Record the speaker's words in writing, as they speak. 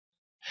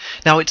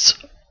Now, it's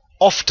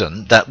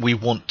often that we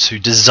want to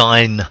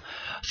design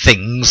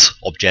things,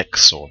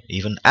 objects, or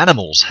even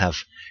animals have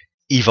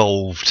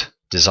evolved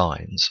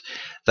designs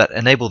that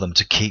enable them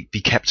to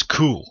be kept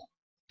cool.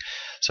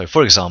 So,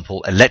 for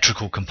example,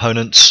 electrical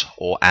components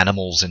or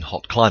animals in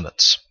hot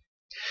climates.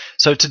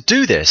 So to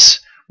do this,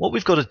 what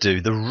we've got to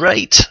do, the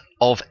rate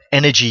of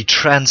energy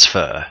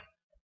transfer,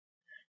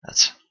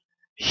 that's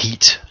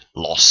heat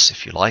loss,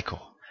 if you like,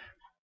 or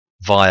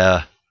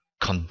via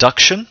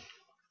conduction.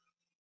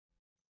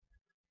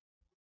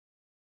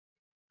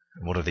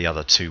 What are the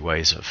other two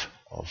ways of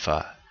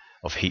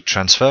heat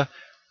transfer?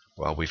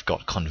 Well, we've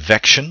got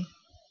convection,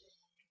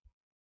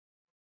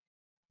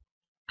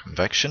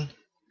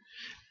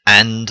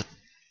 and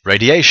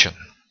radiation.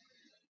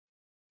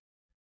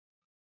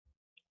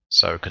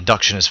 So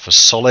conduction is for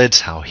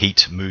solids, how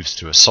heat moves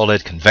through a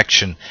solid.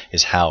 Convection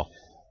is how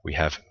we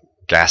have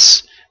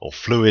gas or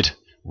fluid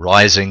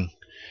rising,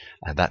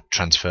 and that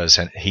transfers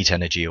heat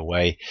energy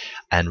away.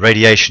 And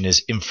radiation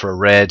is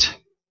infrared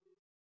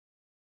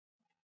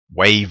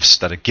waves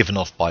that are given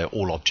off by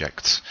all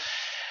objects.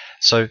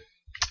 So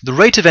the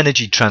rate of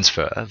energy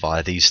transfer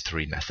via these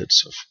three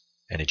methods of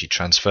energy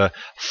transfer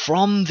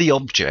from the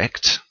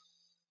object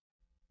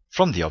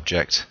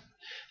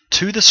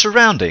to the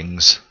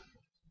surroundings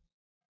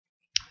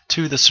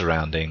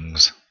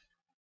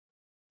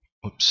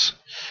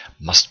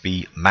must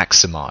be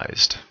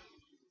maximized.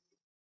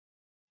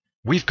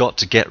 We've got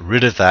to get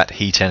rid of that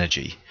heat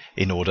energy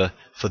in order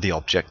for the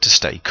object to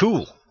stay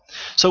cool.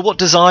 So what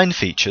design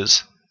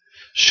features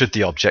should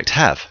the object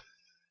have?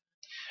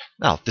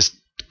 Now, this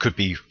could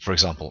be, for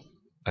example,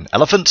 an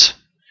elephant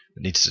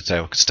that needs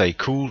to stay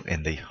cool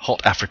in the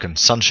hot African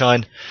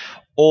sunshine,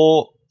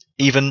 or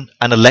even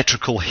an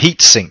electrical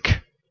heat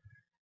sink.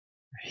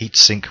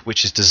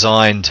 Which is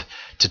designed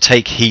to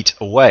take heat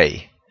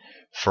away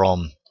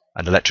from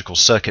an electrical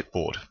circuit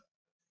board,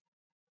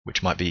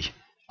 which might be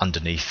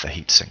underneath the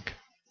heatsink.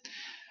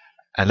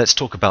 And let's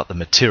talk about the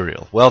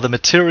material. Well, the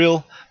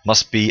material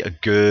must be a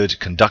good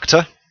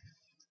conductor,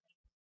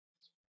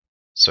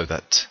 so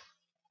that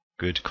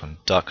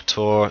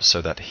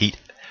heat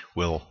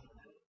will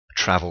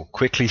travel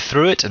quickly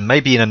through it. And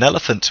maybe in an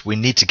elephant we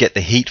need to get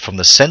the heat from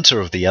the center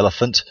of the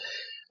elephant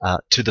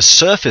to the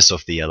surface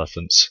of the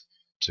elephant,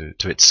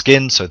 to its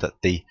skin, so that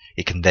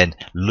it can then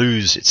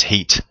lose its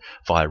heat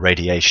via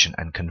radiation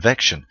and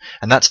convection.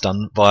 And that's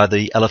done via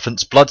the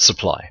elephant's blood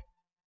supply.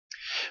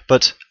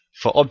 But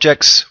for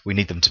objects, we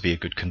need them to be a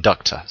good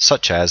conductor,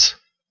 such as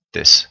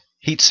this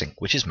heatsink,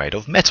 which is made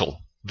of metal.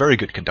 Very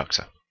good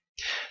conductor.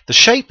 The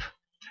shape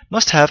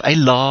must have a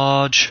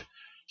large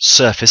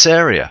surface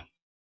area.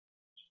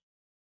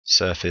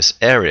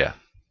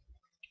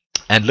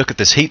 And look at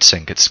this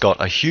heatsink. It's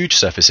got a huge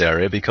surface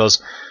area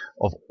because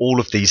of all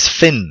of these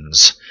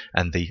fins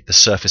and the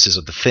surfaces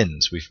of the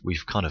fins.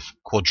 We've kind of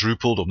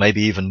quadrupled, or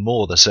maybe even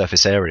more, the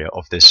surface area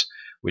of this,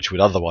 which would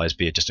otherwise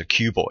be just a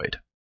cuboid.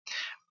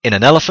 In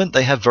an elephant,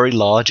 they have very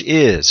large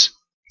ears,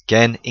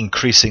 again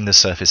increasing the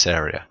surface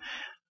area.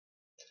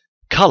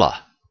 Color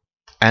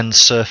and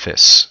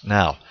surface.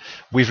 Now,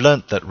 we've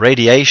learnt that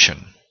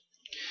radiation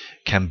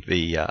can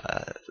be,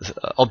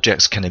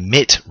 objects can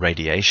emit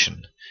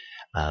radiation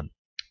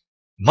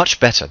much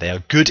better. They are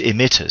good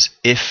emitters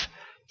if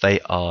they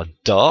are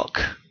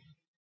dark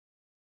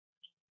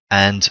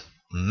and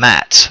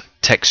matte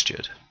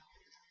textured.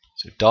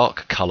 So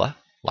dark color,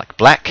 like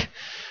black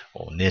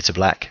or near to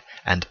black,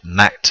 and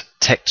matte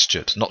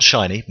textured, not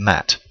shiny,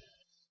 matte.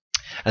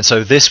 And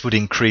so this would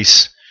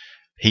increase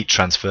heat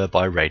transfer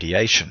by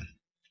radiation.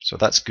 So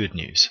that's good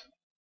news.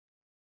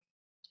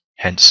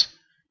 Hence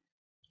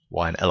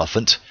why an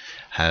elephant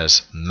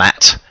has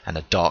matte and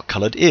a dark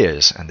colored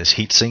ears, and this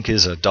heatsink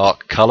is a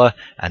dark color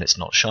and it's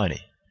not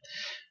shiny.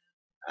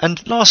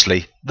 And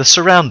lastly, the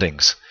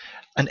surroundings.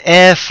 An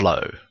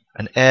airflow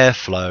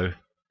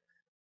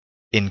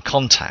in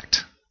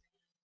contact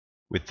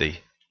with the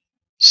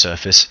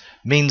surface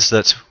means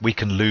that we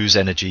can lose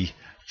energy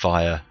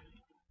via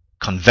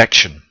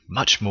convection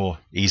much more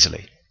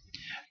easily.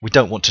 We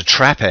don't want to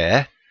trap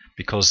air,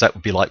 because that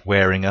would be like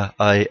wearing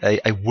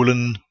a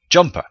woolen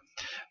jumper,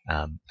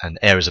 and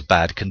air is a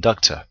bad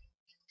conductor.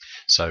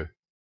 So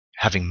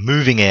having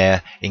moving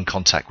air in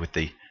contact with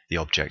the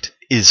object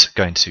is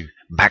going to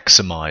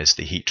maximize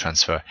the heat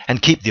transfer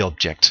and keep the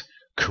object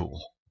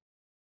cool.